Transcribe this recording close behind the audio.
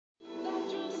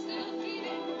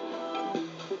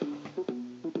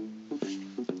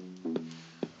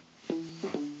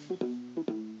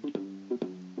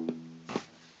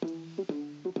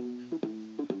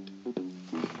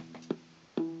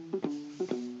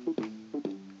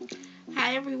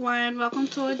Hi everyone, welcome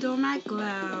to Adore My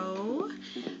Glow.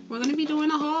 We're going to be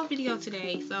doing a haul video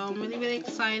today, so I'm really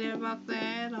excited about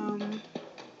that. And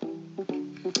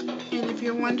if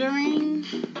you're wondering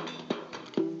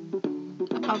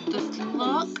about this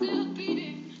look,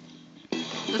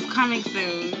 it's coming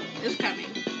soon. It's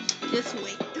coming. Just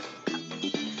wait. It's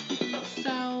coming.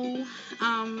 So,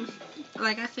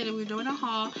 like I said, we're doing a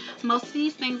haul. Most of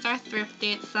these things are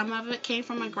thrifted. Some of it came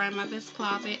from my grandmother's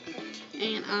closet.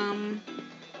 And,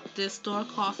 this store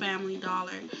called Family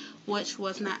Dollar, which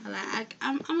was not like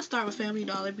I'm gonna start with Family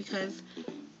Dollar because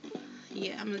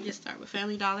I'm gonna just start with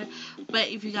Family Dollar. But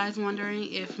if you guys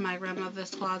wondering if my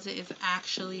grandmother's closet is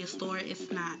actually a store, it's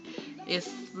not. It's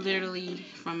literally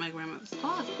from my grandmother's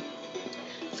closet.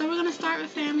 So we're gonna start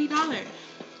with Family Dollar.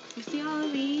 You see all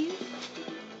of these?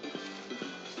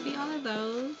 See all of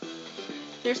those?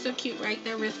 They're so cute, right?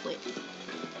 They're wristlets.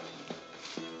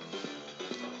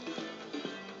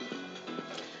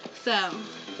 So,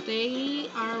 they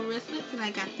are wristlets, and I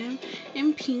got them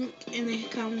in pink, and they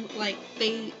come, like,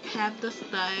 they have the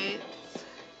studs.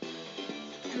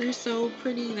 They're so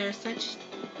pretty. They're such,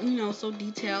 so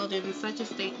detailed, and such a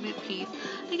statement piece.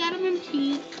 I got them in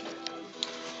pink,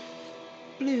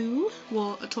 blue,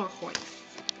 well, a turquoise,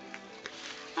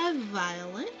 a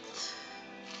violet.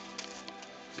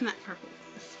 It's not purple.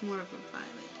 It's more of a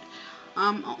violet.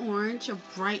 An orange, a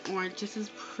bright orange. This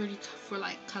is pretty for,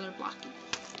 like, color blocking.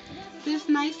 This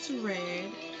nice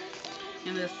red,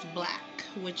 and this black,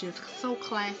 which is so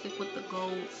classic with the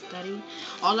gold studding.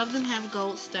 All of them have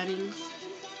gold studdings.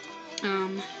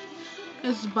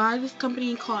 It's by this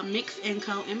company called Mix &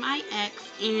 Co.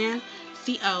 MIXNCO.TM.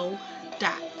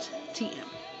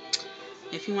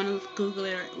 If you want to Google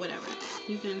it or whatever,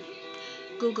 you can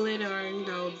Google it,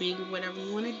 or Bing, whatever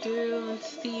you want to do, and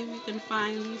see if you can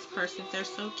find these purses. They're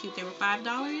so cute. They were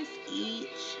 $5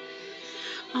 each.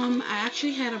 I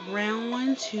actually had a brown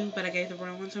one too, but I gave the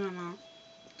brown one to my mom.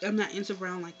 I'm not into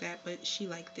brown like that, but she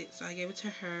liked it, so I gave it to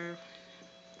her.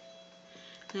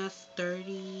 That's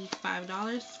 $35, $5,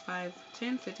 $10,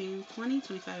 $15, $20,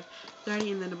 $25,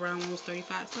 $30, and then the brown one was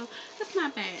 $35. So that's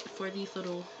not bad for these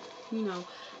little,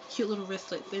 cute little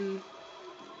wristlets. And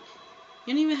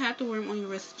you don't even have to wear them on your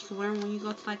wrist. You can wear them when you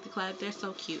go to like the club. They're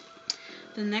so cute.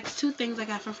 The next two things I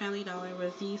got from Family Dollar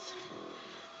was these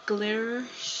glitter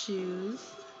shoes.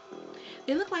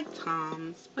 They look like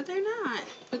Toms, but they're not.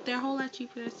 But they're a whole lot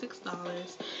cheaper. They're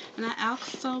 $6. And I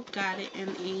also got it in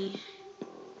a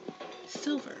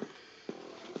silver.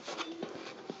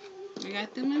 I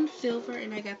got them in silver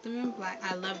and I got them in black.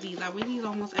 I love these. I wear these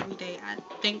almost every day. I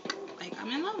think like I'm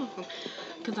in love with them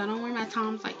because I don't wear my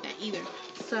Toms like that either.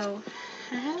 So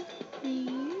I have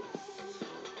these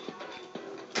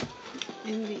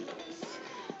and these.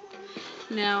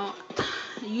 Now,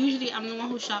 usually I'm the one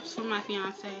who shops for my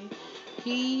fiance.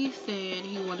 He said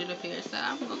he wanted a pair, so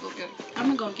I'm gonna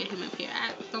go get him a pair.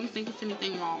 I don't think it's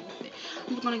anything wrong with it.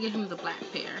 I'm gonna get him the black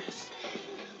pairs.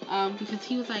 Because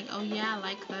he was like, oh yeah, I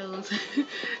like those. So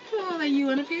I was like, you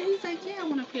want a pair? He's like, yeah, I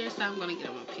want a pair, so I'm gonna get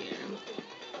him a pair.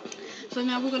 So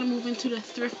now we're gonna move into the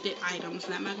thrifted items.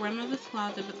 Not my grandmother's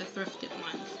closet, but the thrifted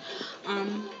ones.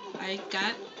 I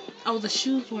got, the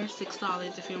shoes were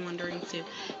 $6 if you're wondering too.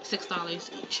 $6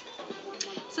 each.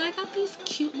 So I got these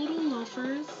cute little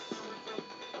loafers.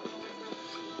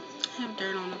 Have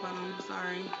dirt on the bottom,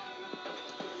 sorry.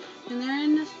 And they're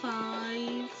in the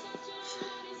size,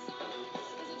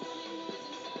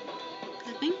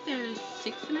 I think they're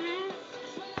 6.5,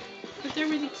 but they're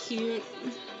really cute.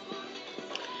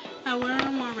 I wear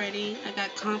them already. I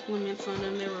got compliments on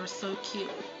them. They were so cute.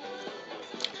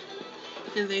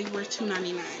 And they were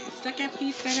 $2.99. Second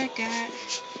piece that I got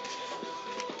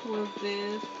was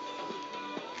this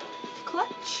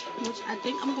clutch, which I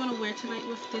think I'm going to wear tonight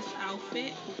with this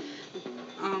outfit.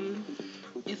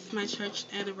 It's my church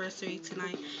anniversary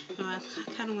tonight, and I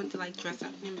kind of want to like dress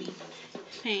up and be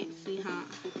fancy, huh?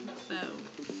 So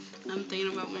I'm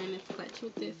thinking about wearing this clutch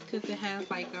with this because it has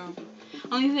like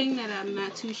only thing that I'm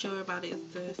not too sure about is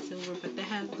the silver, but that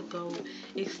has the gold.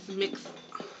 It's mixed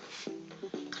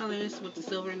colors with the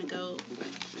silver and the gold. But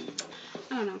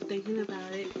I don't know. I'm thinking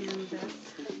about it, and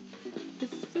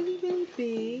it's really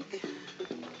big.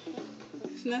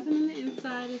 There's nothing on the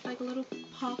inside. It's like a little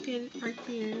pocket right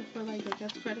there for like I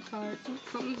guess credit cards.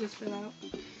 Something just fill out.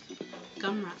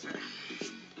 Gum wrapper.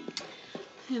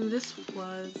 And this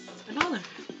was $1.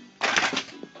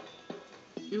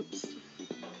 Oops.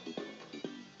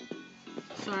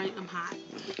 Sorry, I'm hot.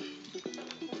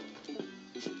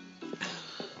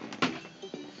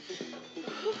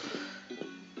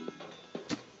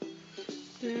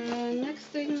 The next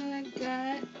thing that I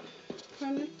got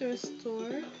from the thrift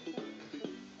store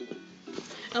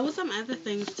There was some other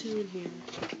things too in here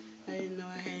I didn't know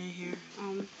I had in here.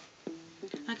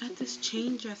 I got this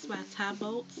chain dress by Tie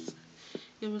Bolts.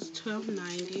 It was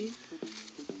 $12.90.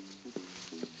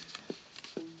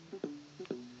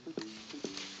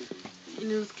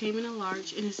 And it came in a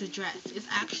large, and it's a dress. It's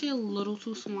actually a little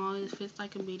too small. It fits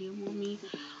like a medium on me.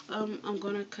 I'm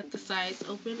going to cut the sides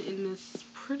open in this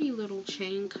pretty little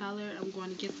chain color. I'm going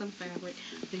to get some fabric,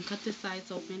 then cut the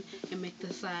sides open and make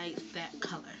the sides that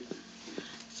color.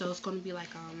 So it's going to be like,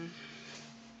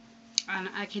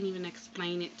 I can't even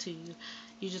explain it to you.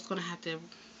 You're just going to have to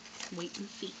wait and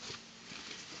see.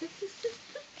 This is the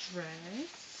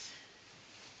dress.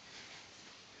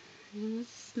 And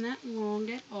it's not long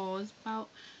at all. It's about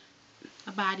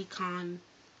a bodycon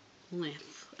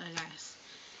length, I guess.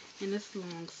 And it's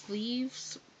long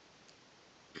sleeves.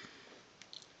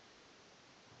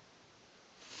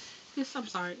 I'm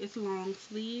sorry, it's long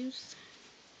sleeves,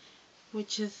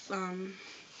 which is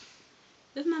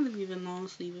it's not even long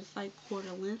sleeve. It's like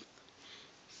quarter length.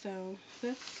 So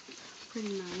that's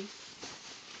pretty nice.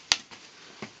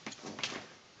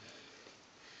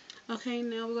 Okay,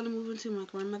 now we're gonna move into my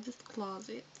grandmother's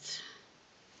closet.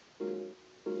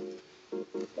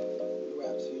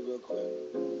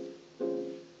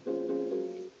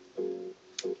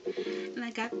 And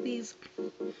I got these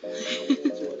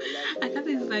I got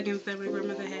these leggings that my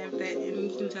grandmother had that,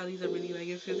 and you can tell these are really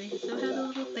leggings because they still have a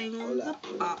little thing on the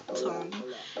bottom.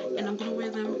 And I'm gonna wear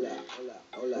them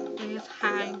with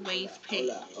high waist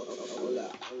pants.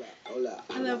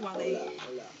 I love Wale.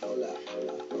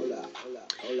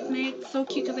 And they're so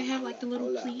cute because they have like the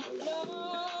little pleats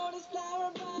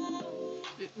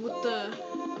with the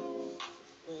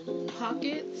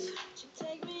pockets.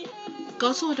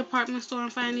 Go to a department store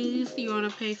and find these. You're gonna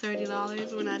pay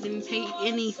 $30 when I didn't pay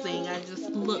anything. I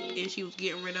just looked and she was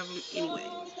getting rid of them anyway.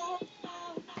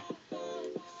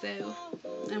 So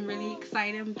I'm really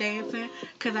excited. I'm dancing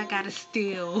because I got a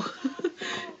steal.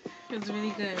 It's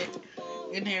really good.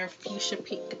 And they're fuchsia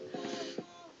pink.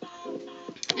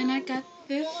 And I got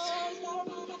this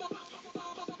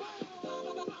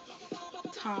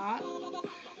top.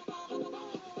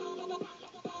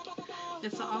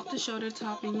 It's an off-the-shoulder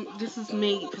top, and this is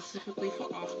made specifically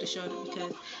for off-the-shoulder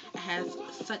because it has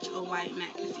such a wide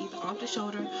neck. It's either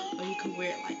off-the-shoulder or you can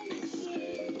wear it like this.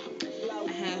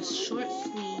 It has short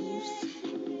sleeves.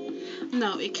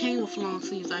 No, it came with long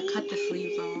sleeves. I cut the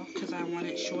sleeves off because I want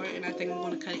it short, and I think I'm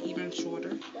going to cut it even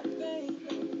shorter.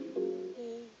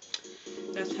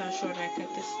 That's how short I cut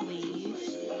the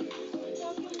sleeves.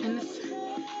 And it's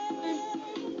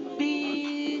a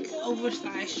big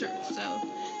oversized shirt, so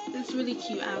it's really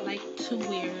cute. I like to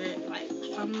wear it like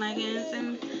some leggings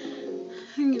and,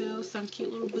 you know, some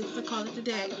cute little boots to call it a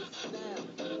day.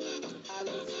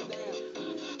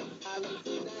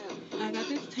 I got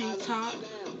this tank top.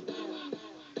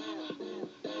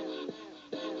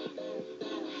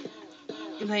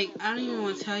 Like, I don't even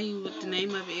want to tell you what the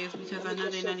name of it is because I know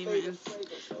they're not even.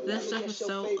 This stuff is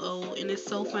so old, and it's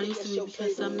so funny to me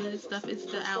because some of this stuff is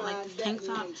still out. Like this tank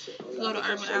top, you go to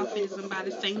Urban Outfitters and buy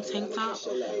the same tank top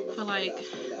for like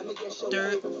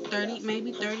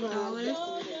maybe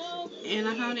 $30. And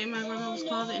I found it in my grandma's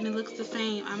closet, and it looks the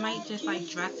same. I might just like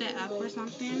dress it up or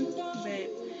something, but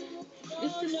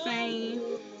it's the same.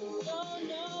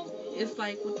 It's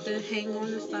like with the hang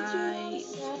on the side.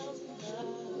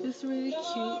 It's really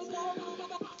cute.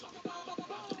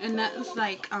 And that's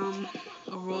like a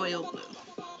royal blue.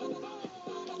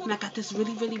 And I got this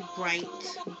really, really bright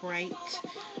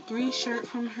green shirt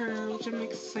from her, which I'm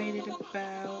excited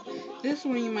about. This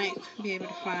one you might be able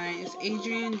to find. It's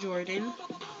Adrian Jordan.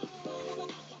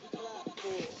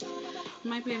 You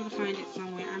might be able to find it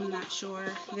somewhere. I'm not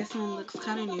sure. This one looks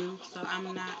kind of new, so I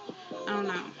don't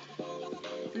know.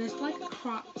 And it's like a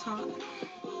crop top.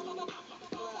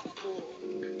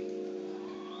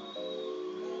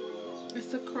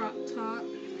 It's a crop top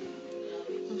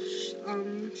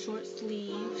with short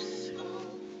sleeves,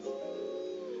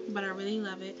 but I really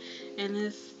love it. And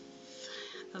it's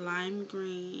a lime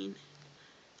green.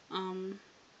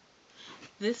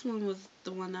 This one was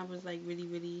the one I was like really,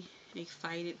 really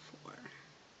excited for.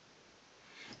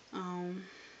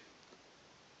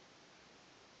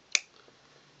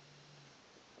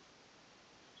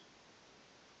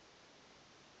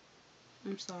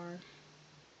 I'm sorry.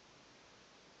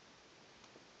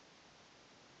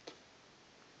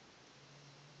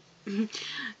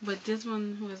 But this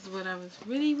one was what I was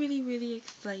really, really, really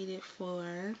excited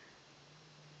for.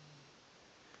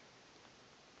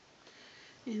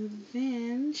 And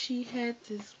then she had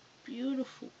this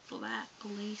beautiful black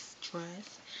lace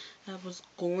dress I was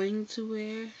going to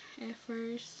wear at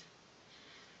first.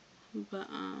 But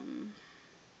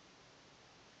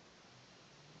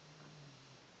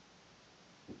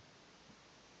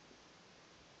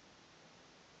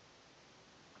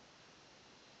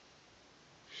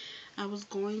I was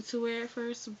going to wear it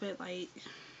first, but like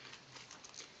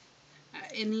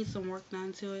it needs some work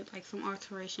done to it, like some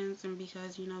alterations. And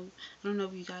because I don't know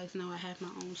if you guys know, I have my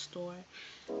own store.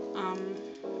 Um,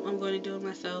 I'm going to do it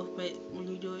myself, but when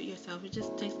you do it yourself, it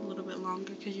just takes a little bit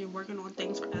longer because you're working on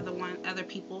things for other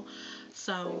people.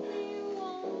 So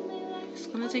it's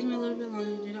going to take me a little bit longer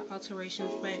to do the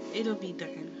alterations, but it'll be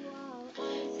done.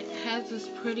 It has this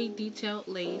pretty detailed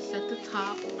lace at the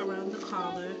top around the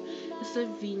collar. It's a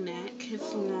V-neck.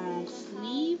 It's long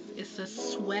sleeve. It's a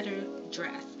sweater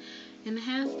dress. And it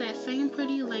has that same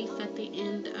pretty lace at the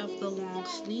end of the long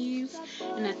sleeves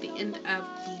and at the end of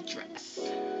the dress.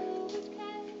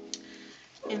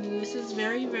 And this is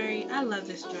very, very, I love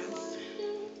this dress.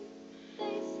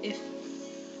 It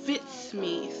fits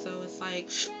me, so it's like,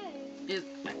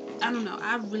 I don't know,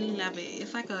 I really love it.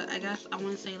 It's like I guess I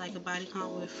want to say like a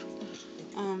bodycon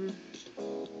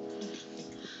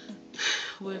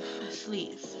with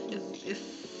sleeves.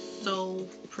 It's so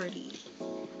pretty.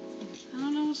 I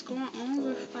don't know what's going on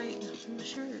with like my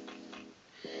shirt.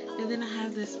 And then I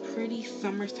have this pretty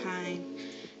summertime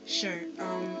shirt.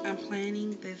 I'm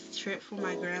planning this trip for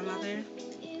my grandmother.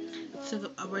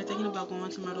 We're thinking about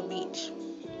going to Myrtle Beach.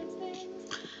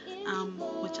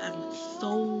 Which I'm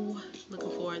so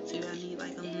looking forward to. I need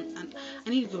I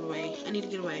need to get away. I need to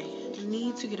get away. I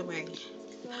need to get away.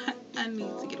 I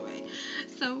need to get away.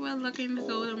 So we're looking to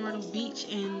go to Myrtle Beach,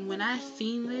 and when I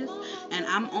seen this, and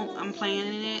I'm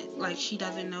planning it, like she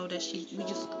doesn't know that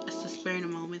it's a spur in the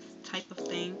moment type of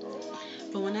thing.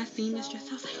 But when I seen this dress,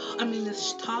 I was like, oh, I mean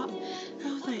this top,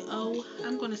 I was like, oh,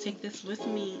 I'm gonna take this with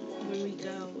me when we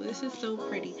go. This is so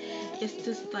pretty. It's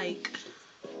just like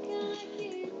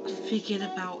forget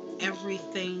about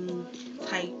everything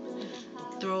type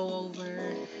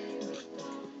throwover,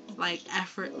 like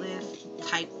effortless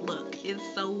type look. It's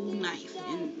so nice,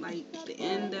 and like the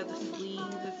end of the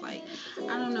sleeves, it's like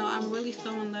I don't know. I'm really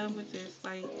so in love with this.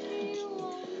 Like,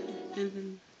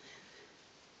 and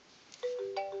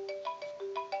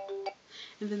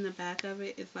then the back of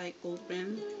it is like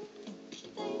open,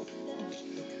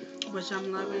 which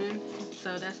I'm loving.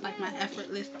 So that's like my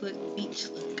effortless look, beach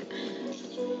look.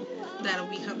 That'll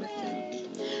be coming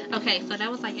soon. Okay, so that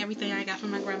was like everything I got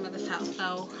from my grandmother's house.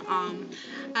 So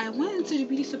I went into the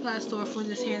beauty supply store for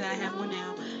this hair that I have on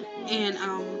now, and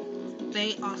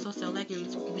they also sell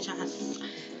leggings, which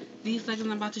these leggings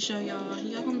I'm about to show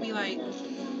y'all gonna be like,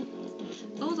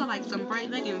 those are like some bright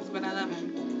leggings, but I love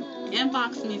them.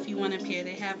 Inbox me if you want a pair.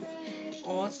 They have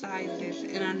all sizes,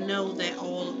 and I know that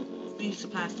all beauty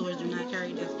supply stores do not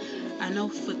carry this. I know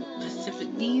for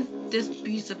this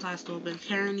beauty supply store been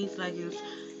carrying these leggings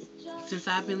since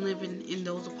I've been living in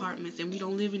those apartments, and we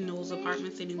don't live in those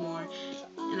apartments anymore.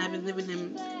 And I've been living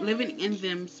in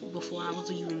them before I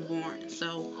was even born.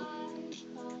 So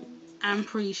I'm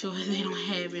pretty sure they don't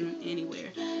have them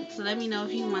anywhere. So let me know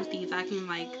if you want these. I can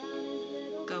like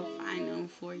go find them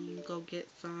for you, go get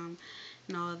some,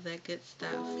 and all of that good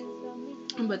stuff.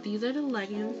 But these are the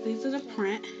leggings. These are the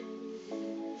print.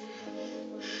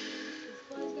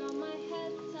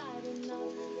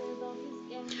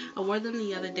 I wore them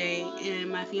the other day, and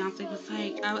my fiance was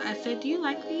like, I said, do you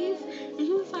like these? And he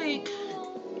was like,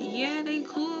 yeah, they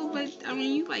cool, but I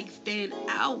mean, you like stand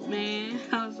out, man.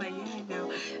 I was like, yeah, I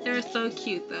know. They're so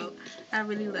cute, though. I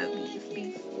really love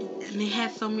these. And they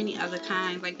had so many other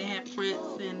kinds. Like, they had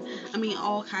prints, and I mean,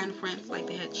 all kind of prints. Like,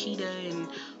 they had cheetah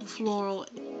and floral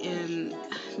and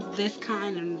this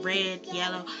kind and red,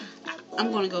 yellow.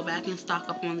 I'm going to go back and stock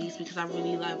up on these because I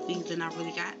really love these, and I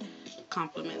really got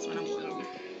compliments when I wore them.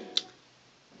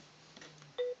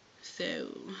 So,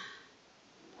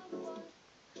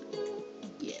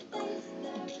 yeah.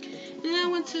 Then I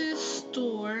went to the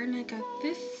store and I got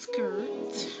this skirt.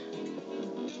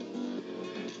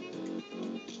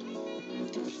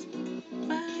 This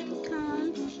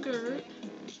bodycon skirt.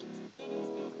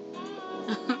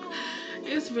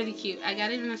 It's really cute. I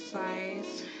got it in a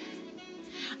size.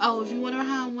 Oh, if you wonder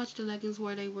how much the leggings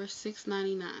were, they were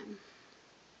 $6.99.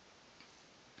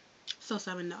 So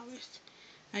 $7.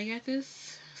 I got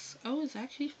this. Oh, it's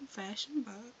actually from Fashion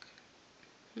Bug.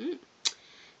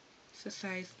 It's a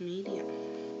size medium.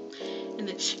 And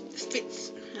it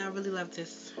fits. I really love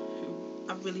this.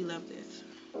 I really love this.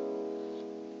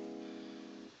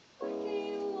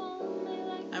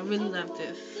 I really love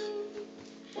this.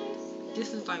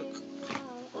 This is like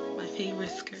my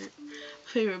favorite skirt.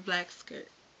 Favorite black skirt.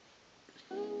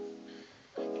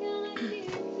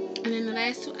 And then the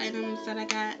last two items that I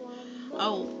got.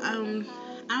 Oh, I don't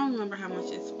remember how much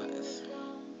this was.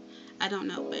 I don't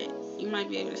know, but you might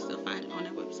be able to still find it on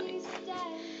their website.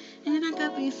 And then I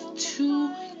got these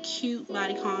two cute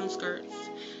bodycon skirts.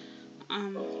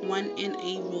 one in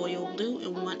a royal blue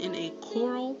and one in a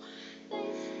coral,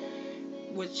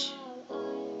 which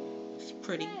is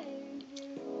pretty.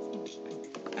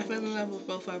 I fell in love with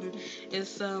both of them.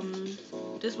 It's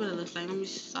this is what it looks like. Let me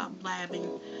stop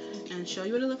blabbing and show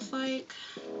you what it looks like.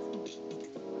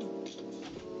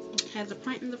 Has a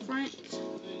print in the front,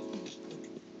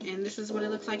 and this is what it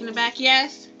looks like in the back.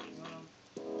 Yes,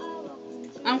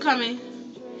 I'm coming.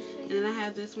 And then I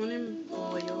have this one in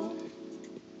royal.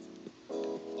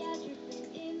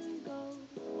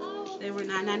 They were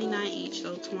 $9.99 each,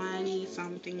 so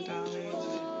 $20-something.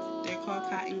 They're called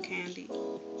cotton candy.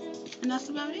 And that's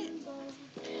about it.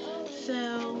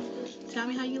 So, tell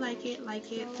me how you like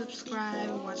it, subscribe,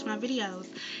 watch my videos,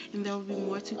 and there will be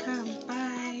more to come.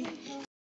 Bye.